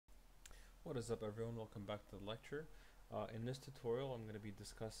What is up, everyone? Welcome back to the lecture. In this tutorial I'm going to be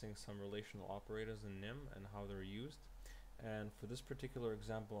discussing some relational operators in NIM and how they're used, and for this particular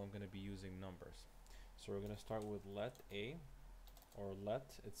example I'm going to be using numbers. So we're going to start with let a, or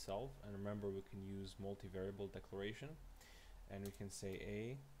let itself, and remember we can use multivariable declaration, and we can say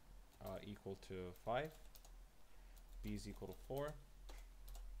a equal to 5, b is equal to 4,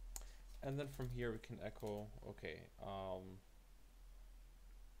 and then from here we can echo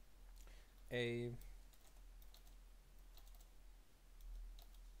a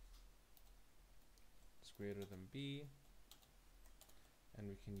is greater than b, and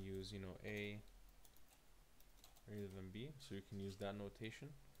we can use a greater than b, so you can use that notation.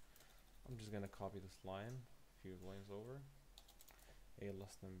 I'm just gonna copy this line a few lines over. A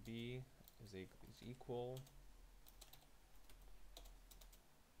less than b is equal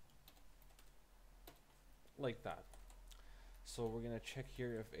like that. So we're gonna check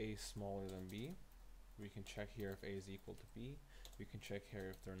here if a is smaller than b. We can check here if a is equal to b. We can check here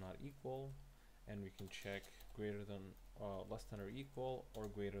if they're not equal, and we can check greater than, less than or equal, or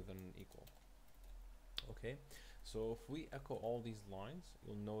greater than equal. Okay, so if we echo all these lines,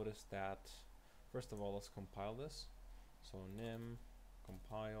 you'll notice that first of all, let's compile this. So nim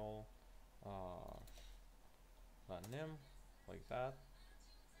compile .nim, like that.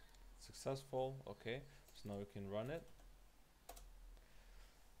 Successful. Okay, so now we can run it,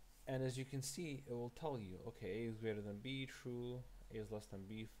 and as you can see, it will tell you, okay, a is greater than b, true, a is less than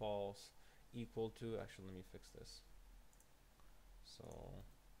b, false, equal to, actually let me fix this, so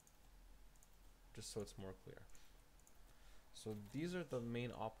just so it's more clear. So these are the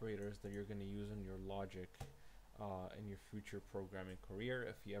main operators that you're going to use in your logic in your future programming career.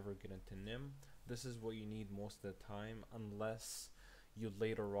 If you ever get into NIM, this is what you need most of the time, unless you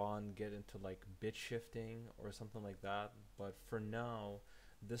later on get into like bit shifting or something like that. But for now,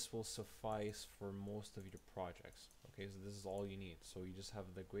 this will suffice for most of your projects. Okay, so this is all you need. So you just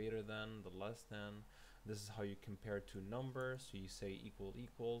have the greater than, the less than. This is how you compare two numbers. So you say equal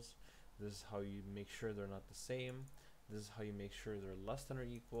equals. This is how you make sure they're not the same. This is how you make sure they're less than or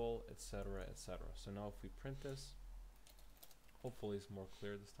equal, etc., etc. So now if we print this, hopefully it's more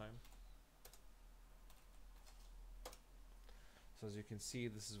clear this time. So as you can see,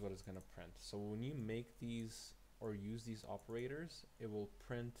 this is what it's going to print. So when you make these or use these operators, it will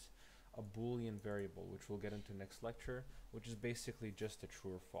print a Boolean variable, which we'll get into next lecture, which is basically just a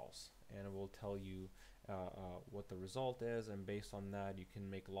true or false, and it will tell you what the result is, and based on that you can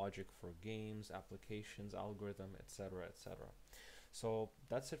make logic for games, applications, algorithm, etc., etc. So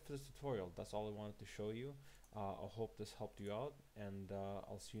that's it for this tutorial. That's all I wanted to show you. I hope this helped you out, and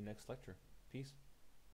I'll see you next lecture. Peace.